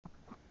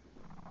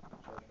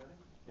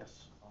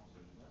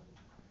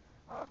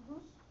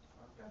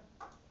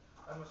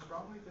I must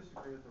strongly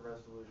disagree with the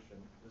resolution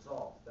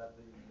resolved that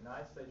the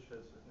United States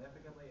should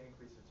significantly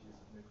increase its use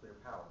of nuclear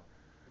power,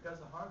 because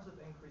the harms of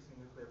increasing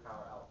nuclear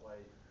power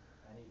outweigh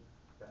any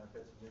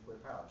benefits of nuclear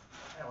power.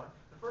 Anyway,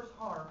 the first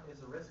harm is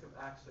the risk of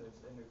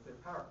accidents in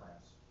nuclear power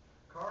plants.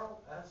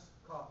 Carl S.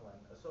 Coughlin,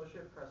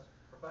 Associate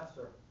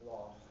Professor of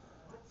Law,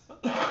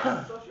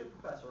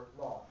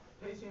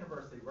 Pace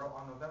University, wrote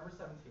on November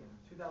 17,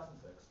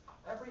 2006,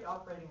 every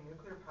operating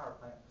nuclear power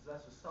plant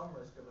possesses some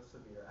risk of a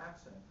severe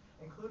accident,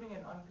 including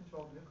an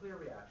uncontrolled nuclear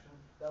reaction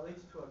that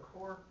leads to a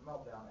core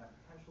meltdown and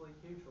potentially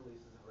huge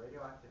releases of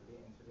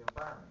radioactivity into the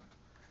environment.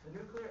 The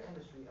nuclear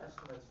industry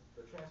estimates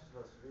the chances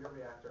of a severe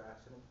reactor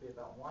accident to be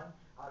about 1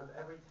 out of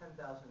every 10,000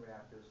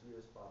 reactors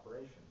used for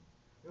operation.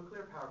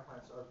 Nuclear power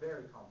plants are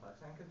very complex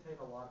and contain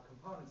a lot of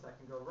components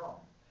that can go wrong.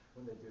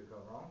 When they do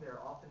go wrong, they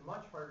are often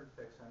much harder to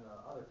fix than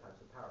other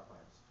types of power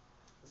plants.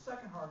 The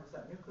second harm is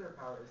that nuclear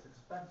power is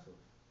expensive.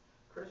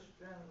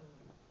 Christian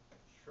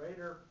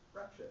Schrader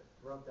Fretchett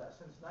wrote that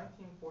since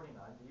 1949,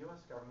 the U.S.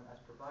 government has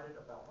provided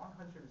about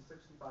 $165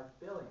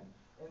 billion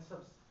in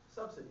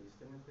subsidies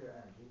to nuclear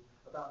energy,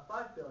 about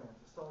 $5 billion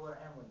to solar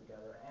and wind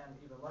together, and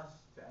even less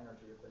to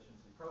energy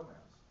efficiency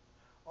programs.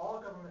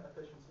 All government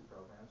efficiency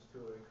programs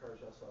to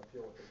encourage us on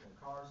fuel-efficient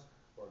cars,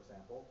 for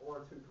example,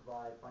 or to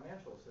provide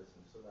financial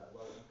assistance so that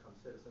low-income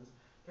citizens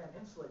can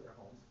insulate their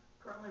homes,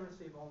 currently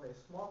receive only a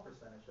small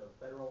percentage of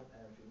federal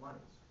energy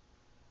monies.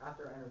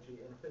 After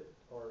energy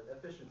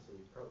efficiency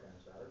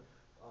programs,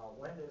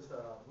 wind is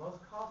the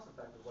most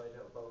cost-effective way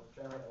to both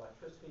generate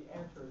electricity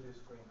and to reduce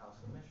greenhouse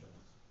emissions.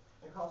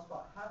 It costs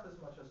about half as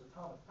much as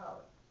atomic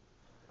power.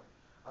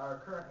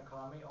 Our current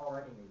economy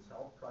already needs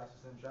help.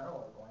 Prices in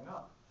general are going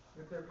up.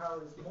 Nuclear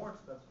power is more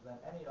expensive than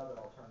any other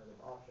alternative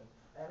option,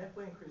 and if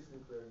we increase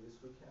nuclear use,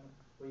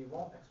 we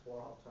won't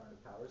explore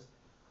alternative powers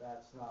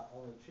that's not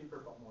only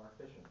cheaper but more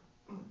efficient.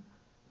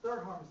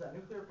 Third harm is that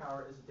nuclear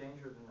power is a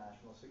danger to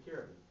national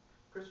security.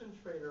 Christian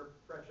Schrader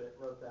Fretchett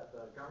wrote that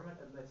the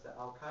government admits that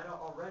Al-Qaeda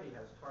already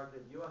has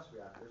targeted U.S.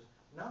 reactors,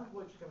 none of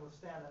which can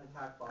withstand an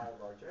attack by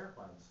large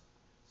airplanes.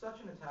 Such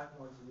an attack,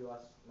 warns the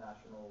U.S.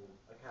 National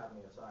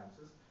Academy of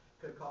Sciences,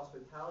 could cause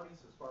fatalities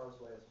as far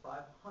away as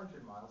 500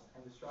 miles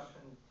and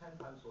destruction 10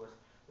 times worse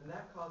than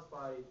that caused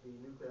by the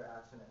nuclear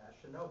accident at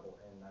Chernobyl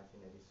in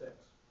 1986.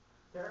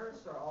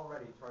 Terrorists are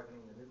already targeting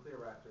the nuclear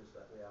reactors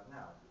that we have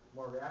now.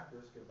 More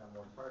reactors give them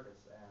more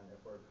targets, and if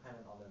we're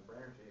dependent on them for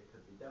energy, it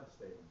could be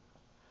devastating.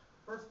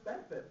 The first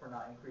benefit for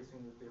not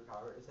increasing nuclear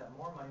power is that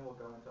more money will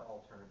go into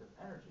alternative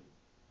energy.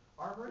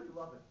 Armory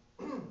Lovin's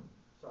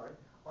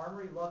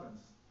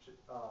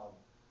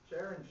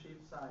chair-in-chief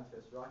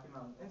scientist, Rocky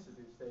Mountain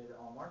Institute, stated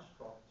on March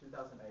 12,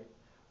 2008,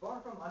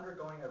 far from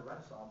undergoing a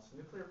renaissance,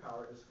 nuclear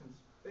power is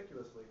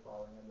conspicuously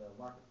falling in the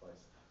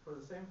marketplace for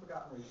the same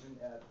forgotten reason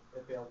it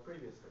failed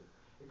previously.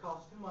 It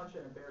costs too much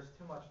and it bears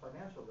too much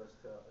financial risk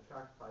to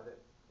attract private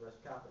risk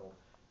capital,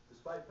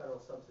 despite federal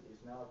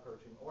subsidies now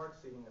approaching or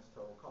exceeding its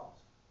total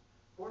cost.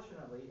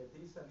 Fortunately,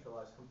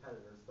 decentralized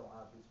competitors don't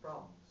have these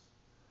problems.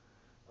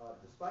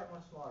 Despite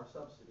much smaller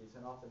subsidies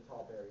and often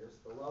tall barriers,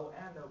 the low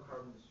and no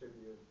carbon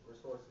distributed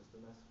resources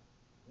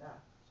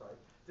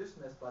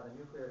dismissed by the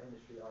nuclear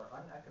industry are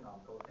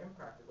uneconomical,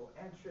 impractical,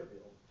 and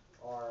trivial,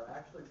 are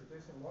actually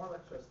producing more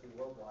electricity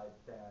worldwide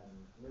than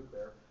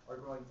nuclear, are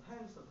growing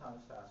tens of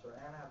times faster,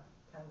 and have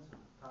tens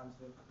of times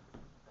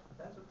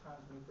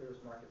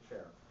nuclear's market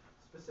share.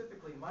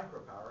 Specifically,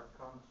 micropower,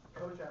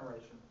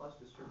 cogeneration plus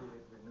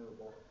distributed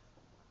renewable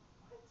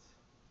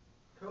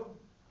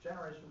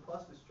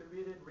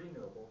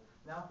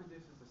now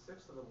produces a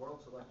sixth of the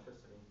world's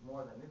electricity,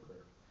 more than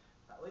nuclear.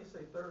 At least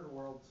a third of the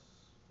world's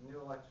new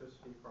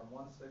electricity, from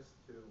 1/6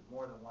 to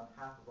more than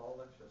 1/2 of all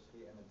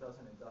electricity in a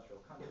dozen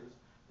industrial countries.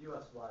 The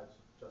U.S. lies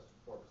just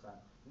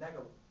 4%.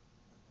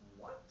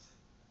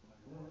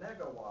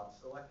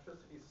 Negawatts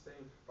electricity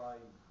saved by.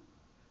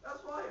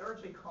 That's why I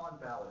urge a con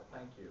ballot.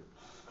 Thank you.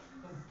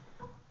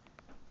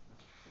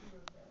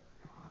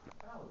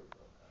 Valerie.